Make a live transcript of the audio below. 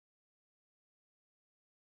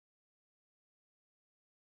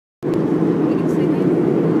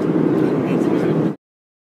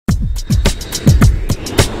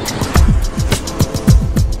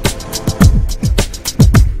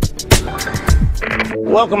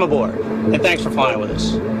Welcome aboard, and thanks for flying with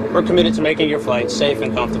us. We're committed to making your flight safe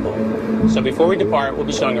and comfortable. So before we depart, we'll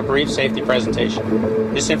be showing a brief safety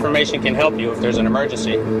presentation. This information can help you if there's an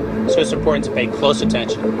emergency, so it's important to pay close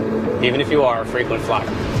attention, even if you are a frequent flyer.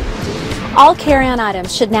 All carry-on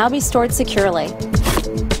items should now be stored securely,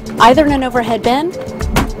 either in an overhead bin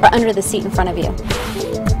or under the seat in front of you.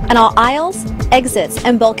 And all aisles, exits,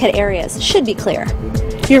 and bulkhead areas should be clear.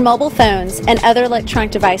 Your mobile phones and other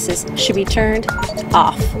electronic devices should be turned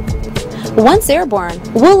off. Once airborne,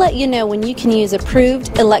 we'll let you know when you can use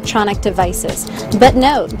approved electronic devices. But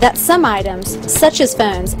note that some items, such as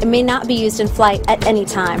phones, may not be used in flight at any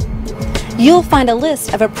time. You'll find a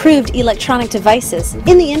list of approved electronic devices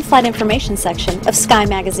in the in-flight information section of Sky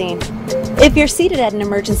Magazine. If you're seated at an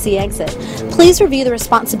emergency exit, please review the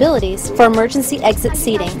responsibilities for emergency exit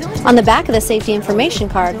seating on the back of the safety information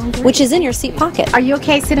card, which is in your seat pocket. Are you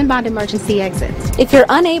okay sitting by the emergency exit? If you're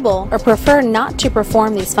unable or prefer not to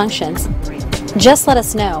perform these functions, just let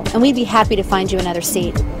us know and we'd be happy to find you another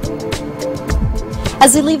seat.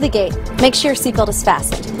 As we leave the gate, make sure your seatbelt is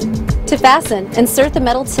fastened. To fasten, insert the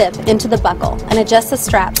metal tip into the buckle and adjust the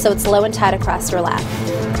strap so it's low and tight across your lap.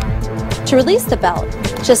 To release the belt,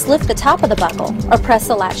 just lift the top of the buckle or press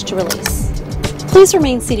the latch to release. Please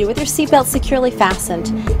remain seated with your seatbelt securely fastened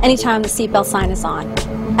anytime the seatbelt sign is on.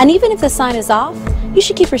 And even if the sign is off, you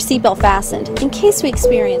should keep your seatbelt fastened in case we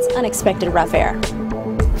experience unexpected rough air.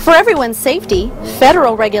 For everyone's safety,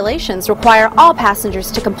 federal regulations require all passengers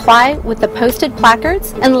to comply with the posted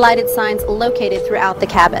placards and lighted signs located throughout the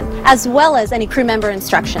cabin, as well as any crew member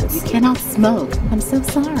instructions. You cannot smoke. I'm so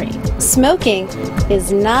sorry. Smoking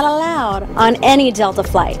is not allowed on any Delta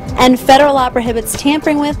flight, and federal law prohibits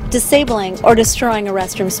tampering with, disabling, or destroying a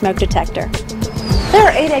restroom smoke detector. There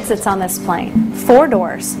are 8 exits on this plane, 4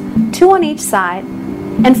 doors, 2 on each side,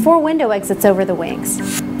 and 4 window exits over the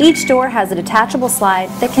wings. Each door has a detachable slide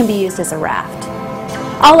that can be used as a raft.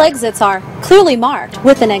 All exits are clearly marked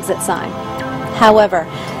with an exit sign. However,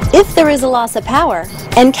 if there is a loss of power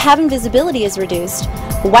and cabin visibility is reduced,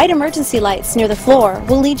 white emergency lights near the floor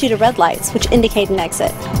will lead you to red lights, which indicate an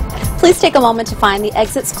exit. Please take a moment to find the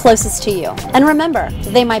exits closest to you, and remember,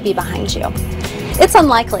 they might be behind you. It's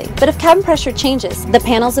unlikely, but if cabin pressure changes, the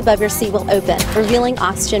panels above your seat will open, revealing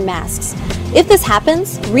oxygen masks. If this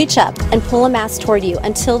happens, reach up and pull a mask toward you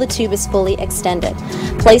until the tube is fully extended.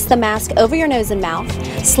 Place the mask over your nose and mouth,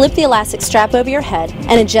 slip the elastic strap over your head,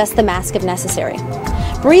 and adjust the mask if necessary.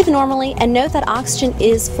 Breathe normally and note that oxygen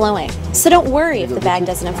is flowing, so don't worry if the bag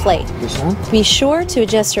doesn't inflate. Be sure to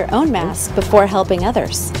adjust your own mask before helping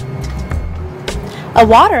others. A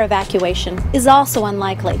water evacuation is also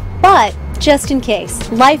unlikely, but just in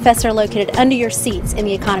case, life vests are located under your seats in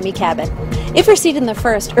the economy cabin. If you're seated in the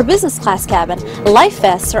first or business class cabin, life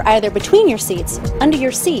vests are either between your seats, under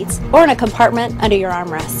your seats, or in a compartment under your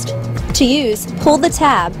armrest. To use, pull the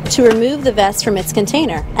tab to remove the vest from its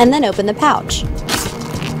container and then open the pouch.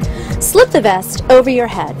 Slip the vest over your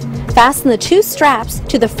head. Fasten the 2 straps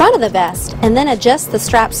to the front of the vest and then adjust the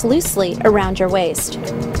straps loosely around your waist.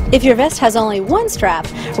 If your vest has only 1 strap,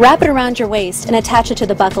 wrap it around your waist and attach it to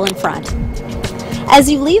the buckle in front. As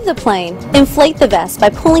you leave the plane, inflate the vest by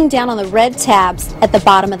pulling down on the red tabs at the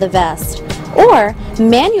bottom of the vest, or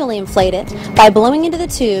manually inflate it by blowing into the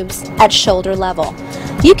tubes at shoulder level.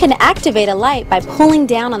 You can activate a light by pulling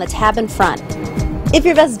down on the tab in front. If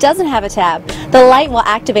your vest doesn't have a tab, the light will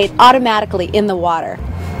activate automatically in the water.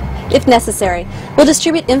 If necessary, we'll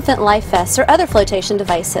distribute infant life vests or other flotation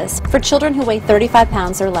devices for children who weigh 35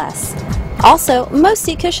 pounds or less. Also, most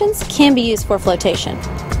seat cushions can be used for flotation.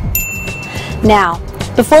 Now,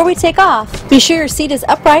 before we take off, be sure your seat is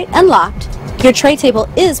upright and locked, your tray table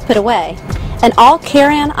is put away, and all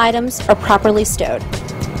carry-on items are properly stowed.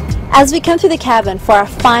 As we come through the cabin for our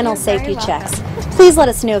final safety checks, please let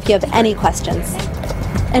us know if you have any questions.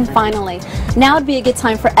 And finally, now would be a good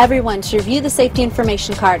time for everyone to review the safety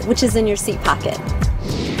information card, which is in your seat pocket.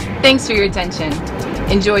 Thanks for your attention.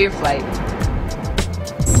 Enjoy your flight.